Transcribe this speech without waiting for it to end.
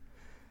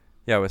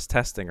Yeah, I was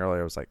testing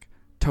earlier. I was like,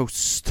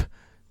 toast,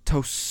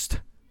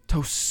 toast,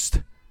 toast,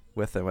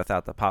 with and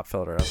without the pop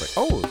filter. I was like,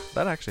 oh,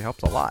 that actually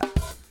helps a lot.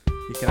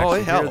 You can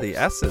actually hear the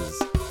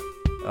S's.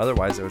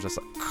 Otherwise, it was just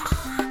like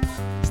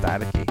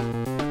staticky.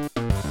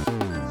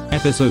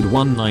 Episode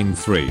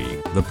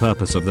 193, The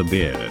Purpose of the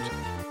Beard.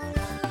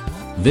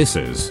 This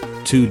is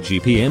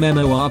 2GP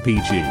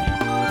MMORPG.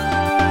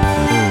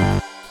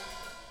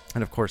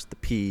 And of course, the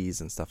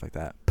P's and stuff like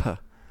that. Papa,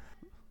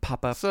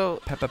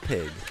 Peppa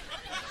Pig.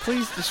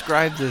 Please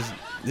describe this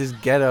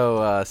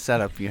ghetto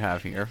setup you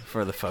have here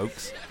for the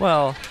folks.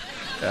 Well,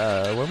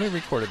 when we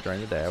recorded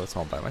during the day, I was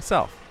home by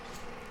myself.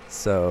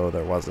 So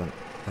there wasn't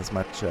as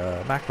much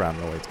background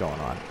noise going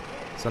on.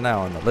 So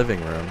now in the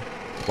living room,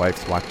 the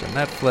wife's watching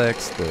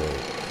Netflix.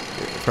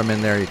 From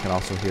in there, you can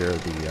also hear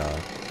the...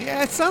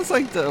 Yeah, it sounds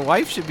like the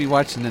wife should be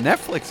watching the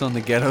Netflix on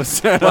the ghetto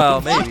setup.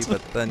 Well, maybe,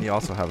 but then you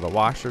also have the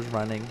washers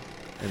running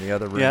in the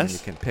other room. Yes. And you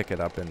can pick it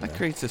up in That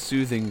creates a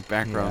soothing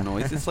background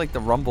noise. It's like the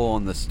rumble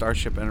on the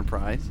Starship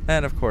Enterprise.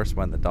 And of course,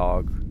 when the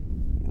dog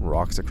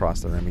walks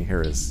across the room, you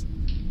hear his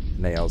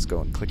nails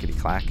going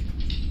clickety-clack.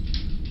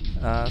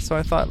 So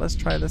I thought, let's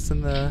try this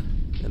in the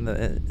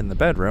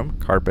bedroom.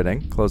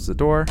 Carpeting. Close the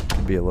door.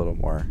 Can be a little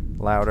more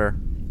louder.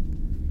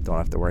 Don't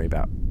have to worry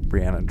about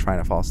Brianna trying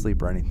to fall asleep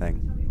or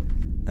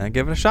anything. And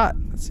give it a shot.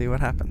 Let's see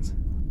what happens.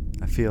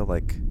 I feel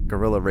like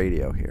guerrilla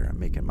radio here. I'm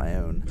making my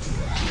own.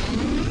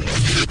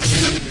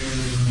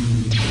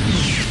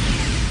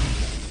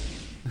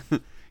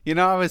 You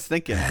know, I was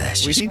thinking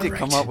we need to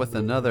come up with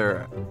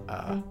another,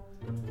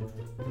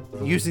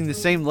 using the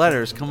same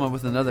letters, come up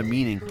with another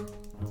meaning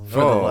for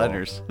the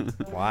letters.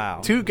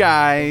 Wow. Two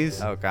guys.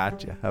 Oh,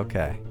 gotcha.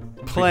 Okay.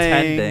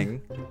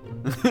 Pretending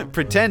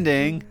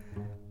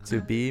to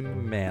be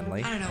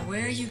manly. I don't know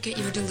where you get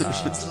your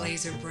delusions,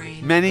 laser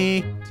brain.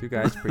 Many. Two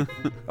guys.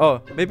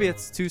 Maybe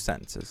it's two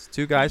sentences.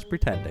 Two guys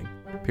pretending.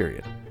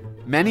 Period.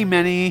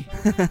 Many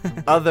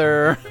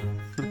other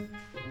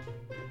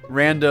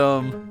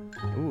random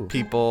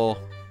people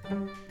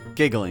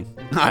giggling.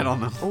 I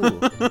don't know. Ooh.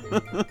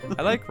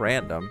 I like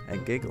random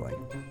and giggling.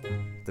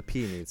 The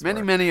P needs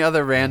work. Many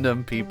other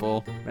random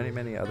people.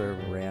 Many other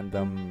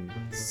random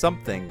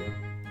something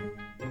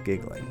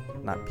giggling.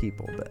 Not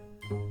people, but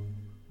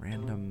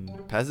random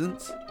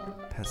peasants.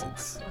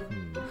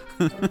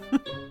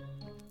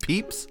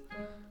 Peeps.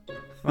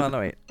 Well, no,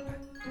 wait.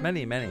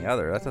 Many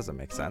other. That doesn't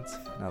make sense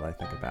now that I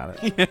think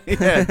about it. Yeah,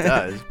 it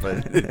does,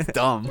 but it's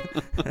dumb.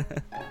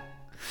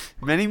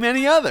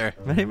 Many other.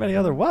 Many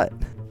other what?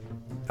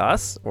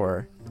 Us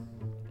or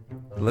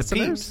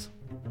listeners?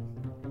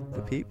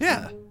 The peeps?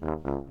 Yeah.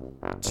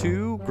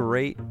 Two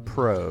great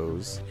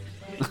pros.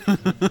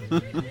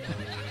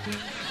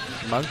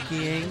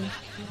 Monkeying.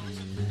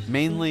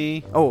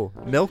 Mainly.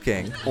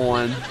 Milking.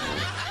 On.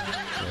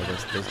 Yeah,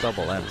 those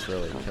double M's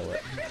really kill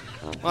it.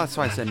 Well, that's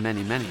why I said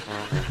many.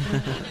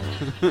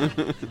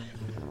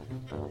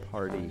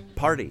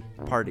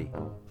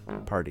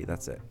 Party,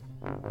 that's it.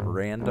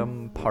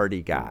 Random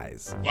party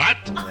guys. What?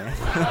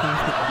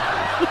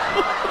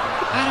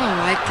 I don't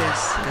like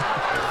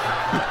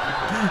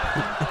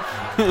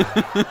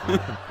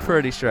this.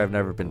 Pretty sure I've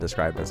never been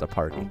described as a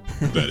party.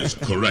 That is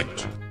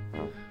correct.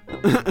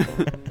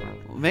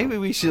 Maybe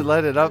we should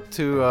let it up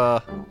to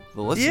the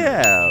listeners.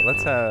 Yeah,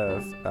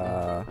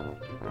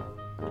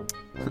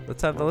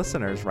 let's have the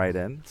listeners write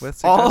in with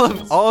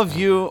suggestions. all of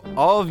you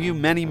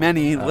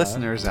many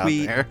listeners out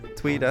there.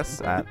 Tweet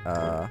us at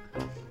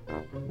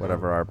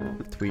whatever our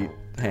tweet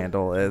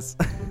handle is.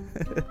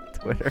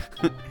 Twitter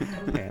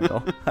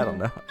handle. I don't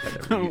know.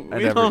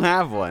 We don't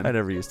have one. I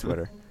never use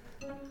Twitter.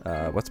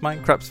 What's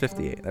mine?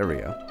 Krups58. There we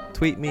go.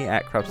 Tweet me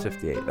at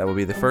Krups58. That will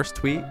be the first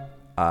tweet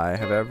I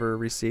have ever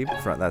received.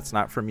 That's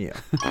not from you.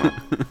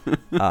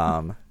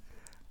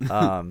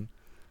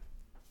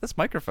 This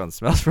microphone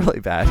smells really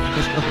bad.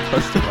 It's really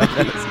close to my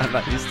nose. I'm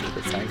not used to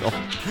this angle.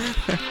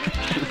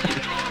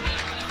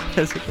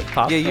 Is it the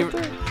pop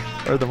filter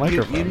or the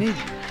microphone?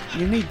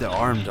 You need the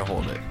arm to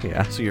hold it.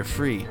 Yeah. So you're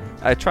free.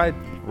 I tried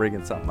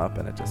rigging something up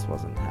and it just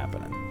wasn't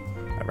happening.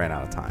 I ran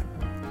out of time.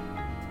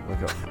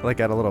 Like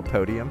at a little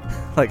podium,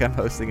 like I'm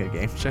hosting a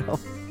game show.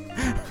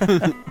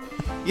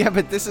 Yeah,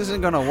 but this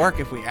isn't gonna work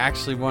if we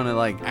actually want to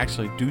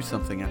actually do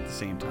something at the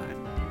same time.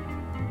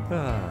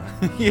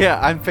 Yeah,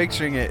 I'm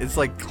picturing it. It's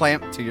like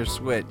clamped to your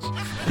Switch.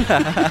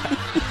 I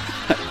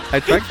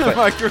tried. The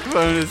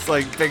microphone is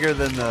bigger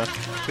than the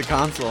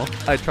console.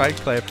 I tried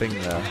clamping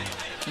the.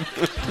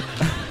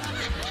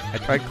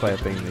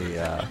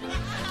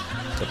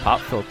 The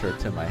pop filter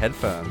to my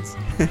headphones,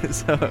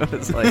 so it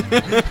was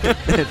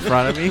in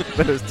front of me,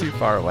 but it was too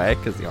far away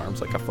because the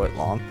arm's like a foot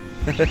long.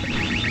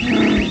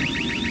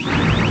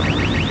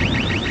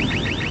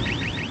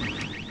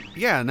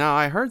 Yeah, now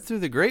I heard through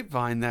the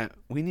grapevine that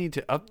we need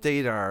to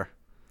update our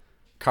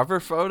cover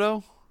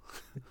photo.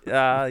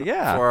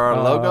 Yeah. For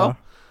our logo.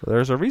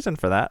 There's a reason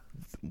for that.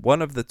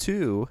 One of the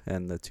two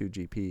in the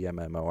 2GP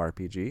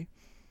MMORPG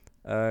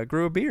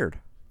grew a beard.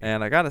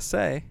 And I gotta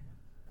say,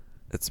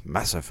 it's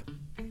massive.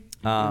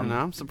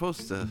 I'm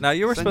supposed to. Now,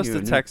 you were send supposed to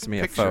new text me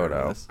a picture of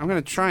photo. this. I'm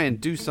gonna try and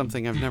do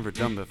something I've never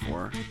done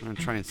before. I'm gonna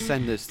try and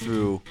send this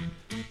through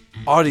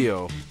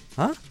audio.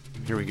 Huh?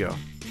 Here we go.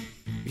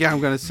 Yeah, I'm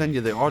gonna send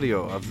you the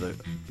audio of the.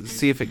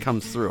 See if it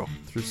comes through.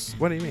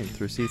 What do you mean?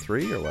 Through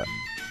C3 or what?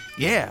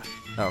 Yeah.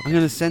 Oh, okay. I'm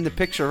gonna send a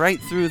picture right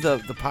through the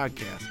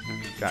podcast. I'm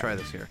gonna Got try it.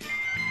 this here.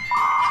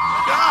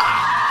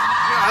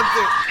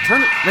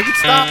 Turn it. Make it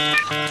stop.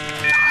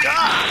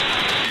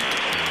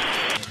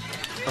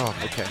 Oh,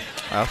 okay.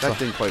 That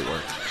didn't quite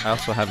work. I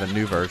also have a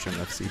new version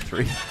of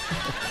C3.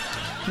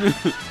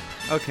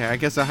 Okay, I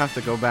guess I'll have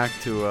to go back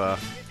to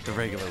the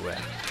regular way.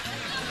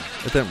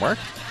 It didn't work?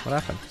 What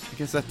happened? I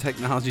guess that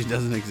technology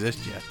doesn't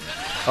exist yet.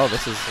 Oh,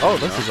 this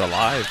is a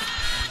live.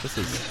 This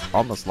is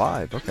almost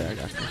live. Okay, I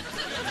got you.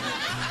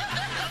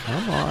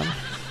 Come on.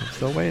 I'm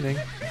still waiting.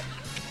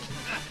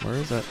 Where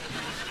is it?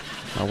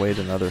 I'll wait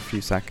another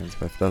few seconds,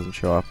 but if it doesn't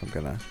show up, I'll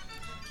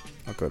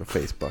go to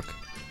Facebook.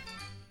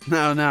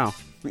 No.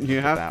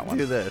 You have that to one.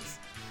 do this.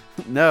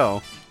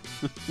 No.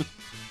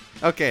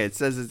 Okay, it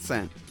says it's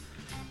sent.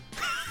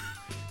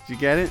 Did you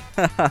get it?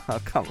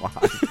 Oh, come on.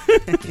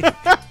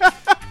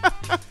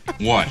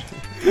 What?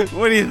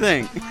 What do you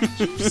think?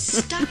 You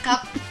stuck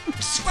up,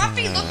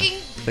 scruffy looking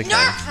think nerve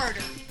I-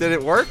 herder. Did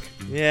it work?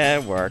 Yeah,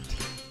 it worked.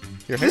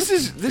 Your This hair-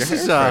 is your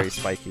hair's uh, very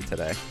spiky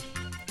today.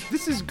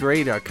 This is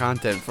great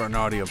content for an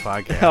audio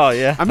podcast. Oh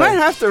yeah. I might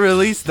have to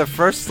release the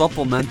first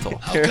supplemental.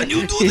 How can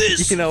you do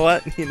this? You know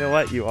what?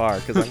 You are,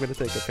 because I'm going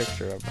to take a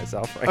picture of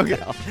myself right Okay.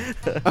 now.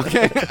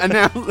 Okay,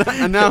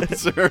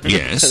 announcer.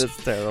 Yes.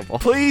 That's terrible.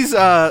 Please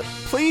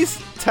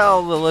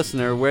tell the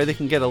listener where they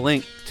can get a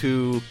link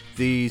to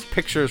these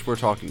pictures we're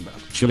talking about.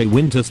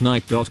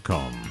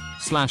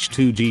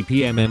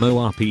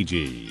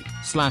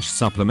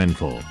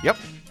 chillywintersnight.com/2gpmmorpg/supplemental. Yep.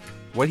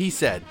 What he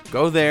said.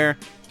 Go there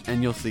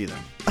and you'll see them.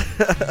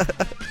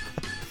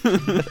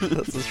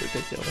 This is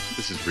ridiculous.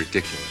 This is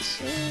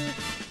ridiculous.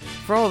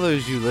 For all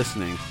those you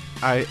listening,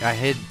 I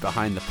hid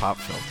behind the pop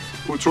filter.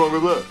 What's wrong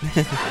with that?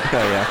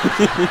 Oh yeah.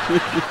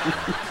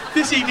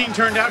 This evening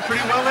turned out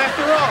pretty well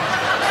after all.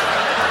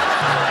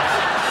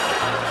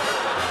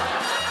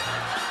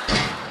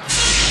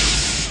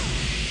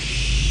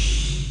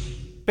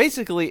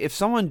 Basically, if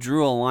someone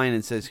drew a line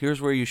and says,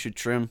 here's where you should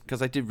trim,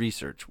 because I did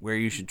research where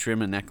you should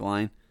trim a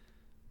neckline,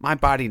 my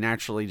body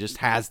naturally just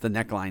has the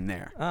neckline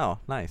there, Oh,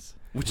 nice.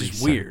 which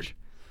is weird.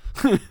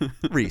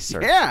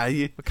 Research. Yeah,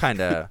 What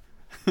kind of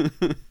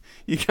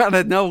you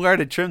gotta know where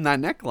to trim that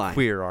neckline.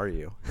 queer are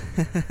you?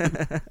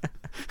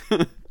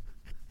 But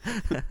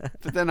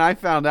then I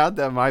found out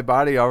that my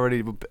body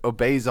already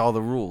obeys all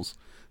the rules.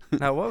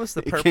 Now, what was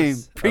the It purpose? came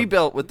of-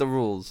 pre-built with the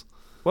rules.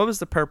 What was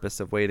the purpose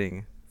of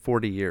waiting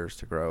 40 years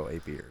to grow a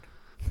beard?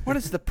 What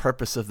is the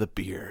purpose of the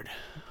beard?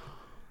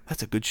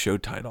 That's a good show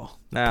title.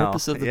 Now,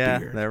 Purpose of the yeah,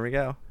 beard. there we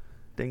go.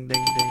 Ding,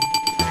 ding, ding.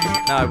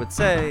 Now, I would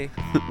say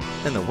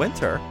in the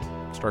winter,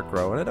 start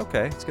growing it.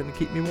 Okay, it's going to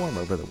keep me warm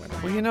over the winter.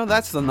 Well, you know,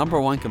 that's the number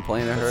one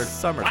complaint I heard.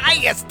 Summer. Why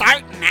you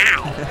start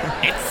now?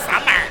 It's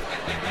summer.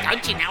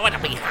 Don't you know it'll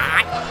be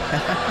hot?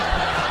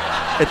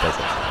 It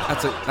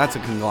doesn't. That's a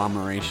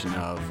conglomeration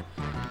of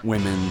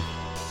women.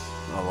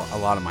 A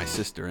lot of my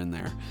sister in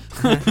there.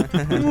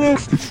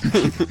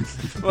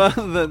 Well,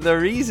 the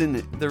reason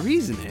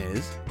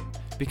is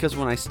because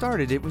when I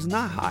started, it was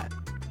not hot.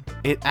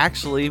 It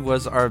actually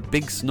was our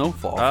big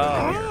snowfall for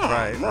the year.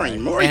 right.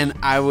 And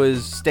I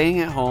was staying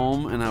at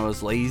home, and I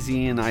was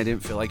lazy, and I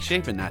didn't feel like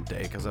shaving that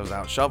day because I was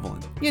out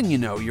shoveling. And you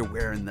know, you're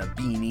wearing the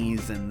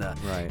beanies and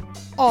Right.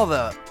 all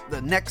the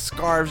neck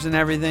scarves and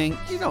everything.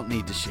 You don't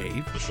need to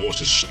shave. The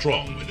force is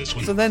strong with this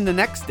one. So then the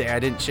next day I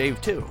didn't shave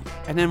too.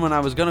 And then when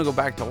I was going to go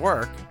back to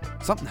work,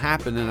 something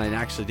happened and I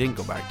actually didn't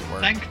go back to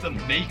work. Thank the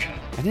maker.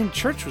 And then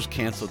church was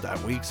canceled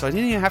that week, so I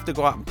didn't even have to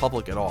go out in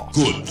public at all.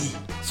 Good.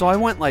 So I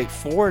went like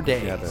 4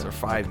 days Yeah, or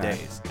 5 okay.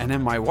 days. And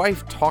then my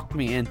wife talked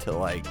me into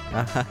like,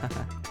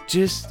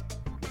 just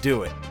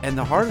do it. And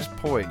the hardest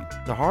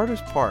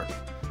part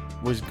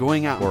was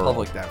going out in World.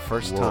 public that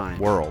first time.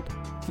 World.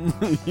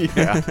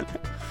 Yeah.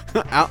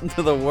 Out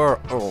into the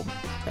world.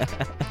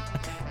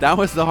 That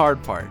was the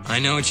hard part. I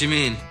know what you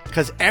mean.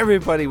 Because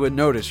everybody would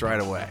notice right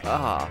away.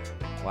 Ah,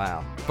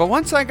 wow. But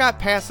once I got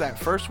past that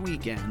first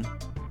weekend,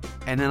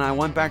 and then I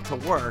went back to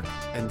work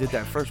and did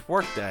that first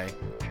work day,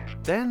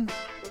 then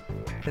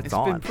It's been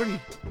on. pretty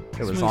It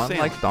was smooth on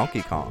sailing. like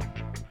Donkey Kong.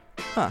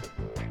 Huh.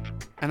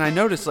 And I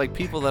noticed like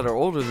people that are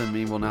older than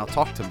me will now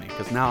talk to me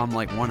because now I'm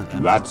like one of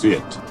them. That's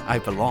it. I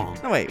belong.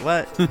 No, wait,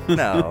 what?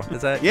 No.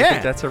 Is that, you Yeah,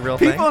 think that's a real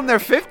people thing? in their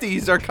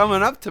 50s are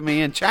coming up to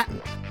me and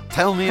chatting,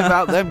 telling me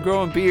about them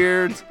growing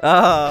beards.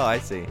 Oh, I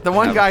see. The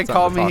one Having guy something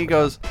called to me.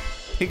 talk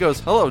He goes,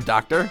 "Hello,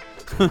 doctor."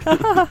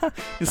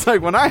 It's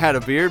like when I had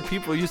a beard,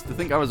 people used to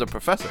think I was a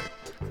professor.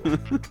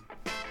 about.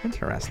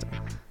 Interesting.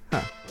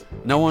 Huh.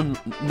 No one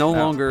no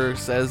longer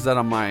says that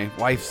I'm my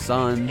wife's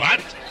son.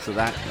 What? So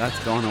that's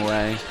gone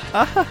away.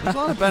 There's a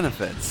lot of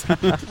benefits.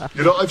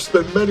 You know, I've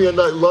spent many a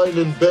night lying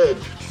in bed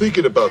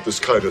thinking about this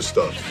kind of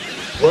stuff.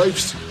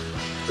 Life's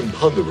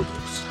imponderables.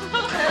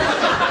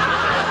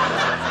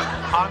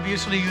 On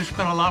Obviously, you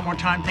spent a lot more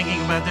time thinking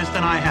about this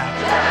than I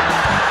have.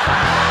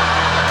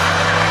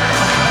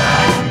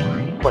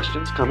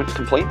 Questions, comments,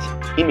 complaints?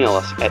 Email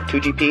us at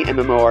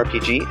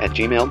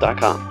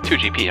 2gpmmorpg@gmail.com.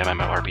 2GP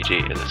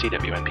MMORPG is a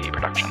CWNP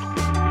production.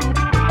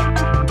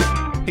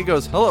 He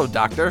goes, "Hello,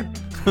 doctor."